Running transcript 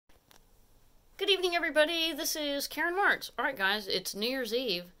Good evening, everybody. This is Karen Martz. Alright, guys, it's New Year's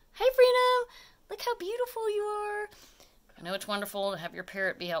Eve. Hey, Freedom! Look how beautiful you are. I know it's wonderful to have your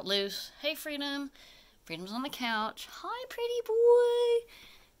parrot be out loose. Hey, Freedom. Freedom's on the couch. Hi, pretty boy.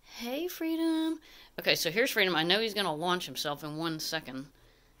 Hey, Freedom. Okay, so here's Freedom. I know he's going to launch himself in 1 second.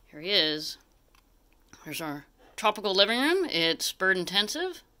 Here he is. Here's our tropical living room. It's bird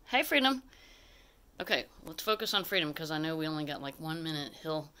intensive. Hey, Freedom. Okay, let's focus on Freedom because I know we only got like 1 minute.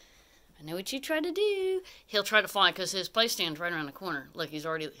 I know what you tried to do. He'll try to fly because his play stand's right around the corner. Look, he's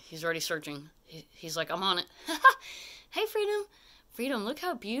already searching. He's like, I'm on it. Hey, Freedom. Freedom, look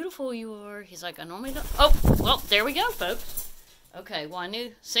how beautiful you are. He's like, I normally don't. Oh, well, there we go, folks. Okay, well, I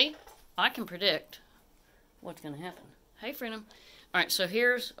knew. See, I can predict what's going to happen. Hey, Freedom. All right, so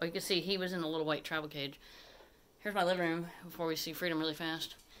here's, you can see he was in a little white travel cage. Here's my living room before we see Freedom really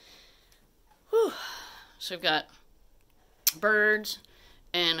fast. Whew. So we've got birds.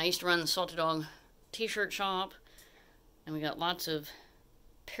 And I used to run the Salty Dog t-shirt shop. And we got lots of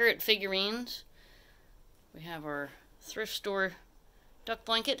parrot figurines. We have our thrift store duck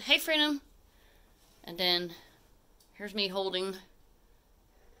blanket. Hey, Freedom! And then here's me holding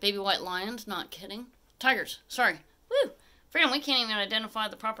baby white lions. Not kidding. Tigers. Sorry. Woo! Freedom, we can't even identify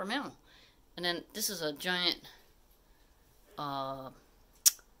the proper mammal. And then this is a giant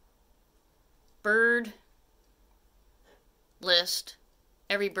bird list.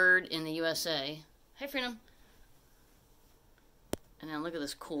 Every bird in the USA. Hey, Freedom. And then look at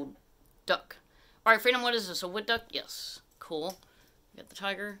this cool duck. Alright, Freedom, what is this? A wood duck? Yes. Cool. We got the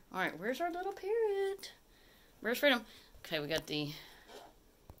tiger. Alright, where's our little parrot? Where's Freedom? Okay, we got the...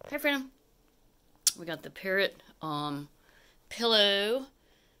 Hey, Freedom. We got the parrot pillow.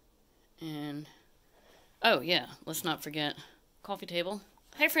 And... oh, yeah. Let's not forget coffee table.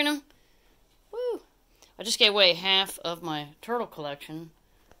 Hey, Freedom. Woo! I just gave away half of my turtle collection.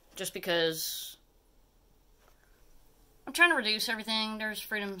 Just because I'm trying to reduce everything. There's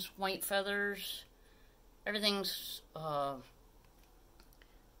Freedom's white feathers. Everything's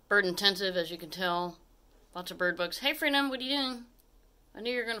bird intensive, as you can tell. Lots of bird books. Hey, Freedom, what are you doing? I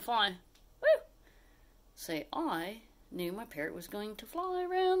knew you were going to fly. Woo! Say, I knew my parrot was going to fly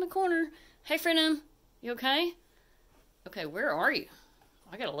around the corner. Hey, Freedom, you okay? Okay, where are you?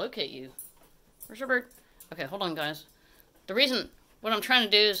 I gotta locate you. Where's your bird? Okay, hold on, guys. The reason... what I'm trying to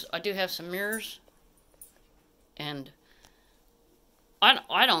do is, I do have some mirrors, and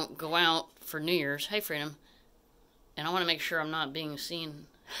I don't go out for New Year's, hey Freedom, and I want to make sure I'm not being seen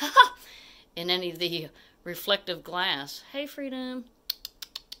in any of the reflective glass. Hey Freedom.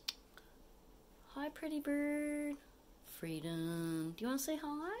 Hi pretty bird. Freedom. Do you want to say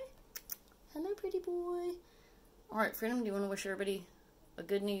hi? Hello pretty boy. Alright Freedom, do you want to wish everybody a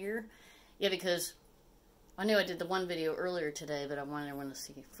good New Year? Yeah, because... I knew I did the one video earlier today, but I wanted everyone to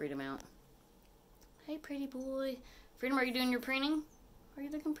see Freedom out. Hey, pretty boy. Freedom, are you doing your preening? Are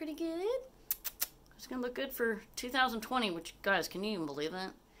you looking pretty good? It's going to look good for 2020, which, guys, can you even believe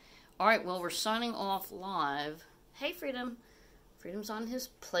that? Alright, well, we're signing off live. Hey, Freedom. Freedom's on his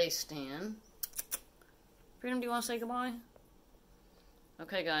play stand. Freedom, do you want to say goodbye?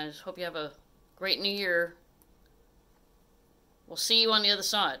 Okay, guys. Hope you have a great New Year. We'll see you on the other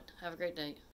side. Have a great day.